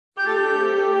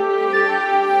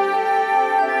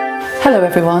Hello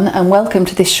everyone, and welcome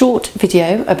to this short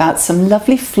video about some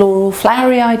lovely floral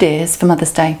flowery ideas for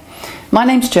Mother's Day. My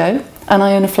name's Jo and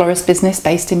I own a florist business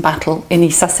based in Battle in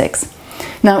East Sussex.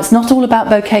 Now, it's not all about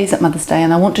bouquets at Mother's Day,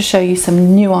 and I want to show you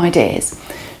some new ideas.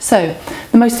 So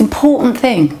the most important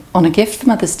thing on a gift for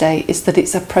Mother's Day is that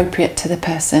it's appropriate to the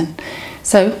person.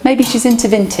 So maybe she's into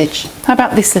vintage. How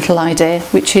about this little idea,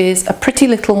 which is a pretty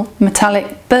little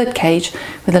metallic bird cage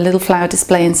with a little flower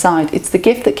display inside. It's the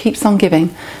gift that keeps on giving.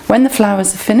 When the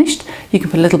flowers are finished, you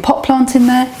can put a little pot plant in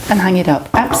there and hang it up.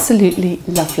 Absolutely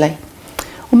lovely.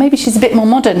 Or maybe she's a bit more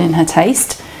modern in her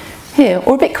taste here,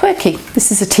 or a bit quirky.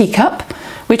 This is a teacup,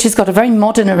 which has got a very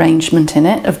modern arrangement in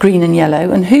it of green and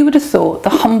yellow. And who would have thought the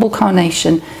humble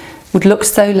carnation would look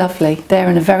so lovely there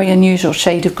in a very unusual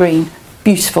shade of green?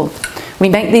 Beautiful. We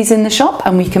make these in the shop,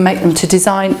 and we can make them to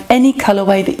design any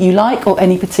colourway that you like or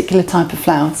any particular type of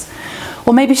flowers.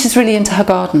 Or maybe she's really into her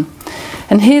garden.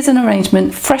 And here's an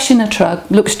arrangement, fresh in a trug,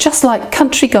 looks just like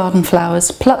country garden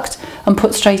flowers, plucked and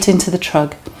put straight into the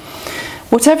trug.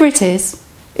 Whatever it is,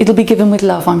 it'll be given with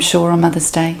love, I'm sure, on Mother's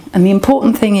Day. And the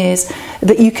important thing is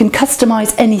that you can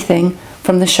customise anything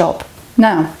from the shop.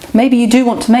 Now, maybe you do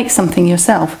want to make something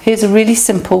yourself. Here's a really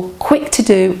simple, quick to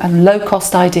do and low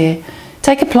cost idea.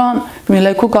 Take a plant from your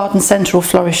local garden centre or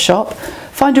florist shop,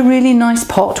 find a really nice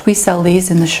pot, we sell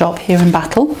these in the shop here in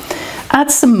Battle,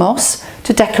 add some moss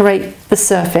to decorate the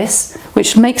surface,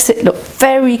 which makes it look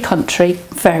very country,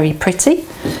 very pretty.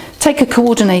 Take a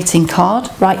coordinating card,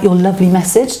 write your lovely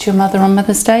message to your mother on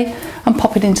Mother's Day and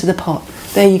pop it into the pot.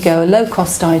 There you go, a low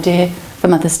cost idea for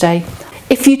Mother's Day.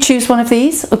 If you choose one of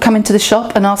these, or come into the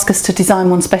shop and ask us to design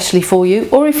one specially for you,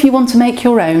 or if you want to make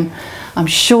your own, I'm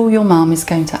sure your mum is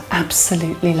going to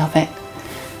absolutely love it.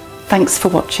 Thanks for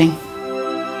watching.